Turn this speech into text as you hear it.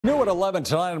New at 11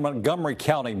 tonight, a Montgomery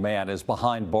County man is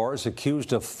behind bars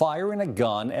accused of firing a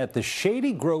gun at the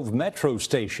Shady Grove Metro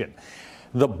station.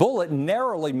 The bullet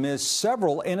narrowly missed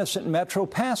several innocent Metro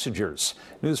passengers.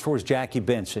 News 4's Jackie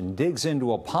Bensen digs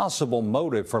into a possible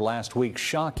motive for last week's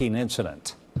shocking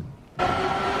incident.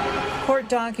 Court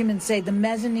documents say the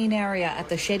mezzanine area at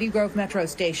the Shady Grove Metro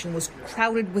station was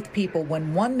crowded with people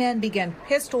when one man began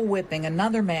pistol whipping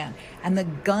another man and the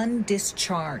gun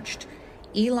discharged.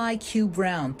 Eli Q.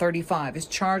 Brown, 35, is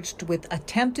charged with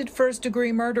attempted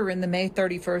first-degree murder in the May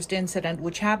 31st incident,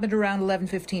 which happened around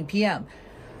 11:15 p.m.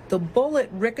 The bullet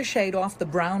ricocheted off the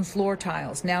brown floor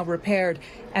tiles, now repaired,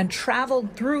 and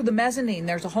traveled through the mezzanine.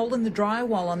 There's a hole in the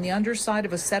drywall on the underside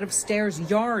of a set of stairs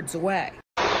yards away.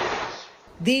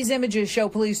 These images show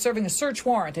police serving a search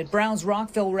warrant at Brown's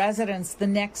Rockville residence the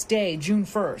next day, June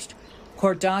 1st.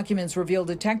 Court documents reveal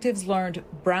detectives learned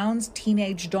Brown's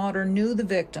teenage daughter knew the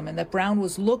victim and that Brown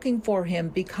was looking for him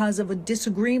because of a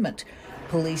disagreement.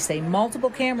 Police say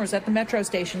multiple cameras at the Metro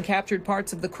station captured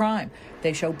parts of the crime.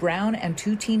 They show Brown and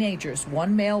two teenagers,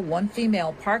 one male, one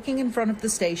female, parking in front of the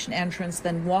station entrance,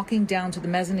 then walking down to the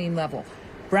mezzanine level.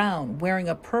 Brown, wearing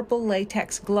a purple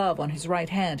latex glove on his right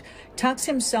hand, tucks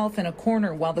himself in a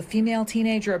corner while the female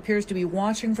teenager appears to be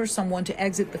watching for someone to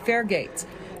exit the fare gates.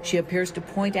 She appears to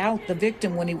point out the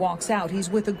victim when he walks out. He's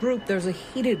with a group. There's a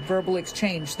heated verbal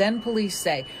exchange. Then police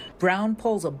say Brown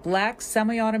pulls a black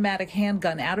semi-automatic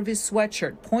handgun out of his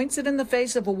sweatshirt, points it in the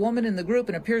face of a woman in the group,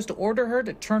 and appears to order her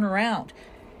to turn around.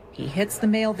 He hits the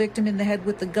male victim in the head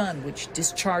with the gun, which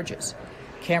discharges.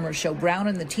 Cameras show Brown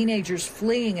and the teenagers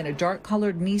fleeing in a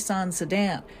dark-colored Nissan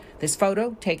sedan. This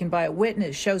photo, taken by a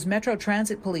witness, shows Metro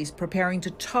Transit Police preparing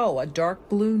to tow a dark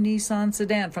blue Nissan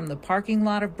sedan from the parking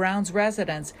lot of Brown's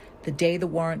residence the day the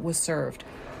warrant was served.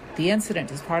 The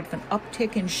incident is part of an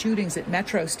uptick in shootings at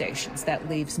Metro stations that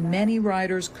leaves many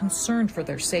riders concerned for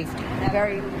their safety.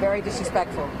 Very, very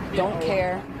disrespectful. Don't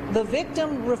care. The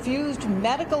victim refused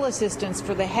medical assistance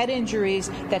for the head injuries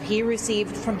that he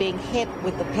received from being hit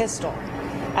with the pistol.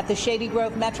 At the Shady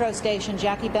Grove Metro station,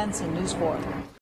 Jackie Bensen, News 4.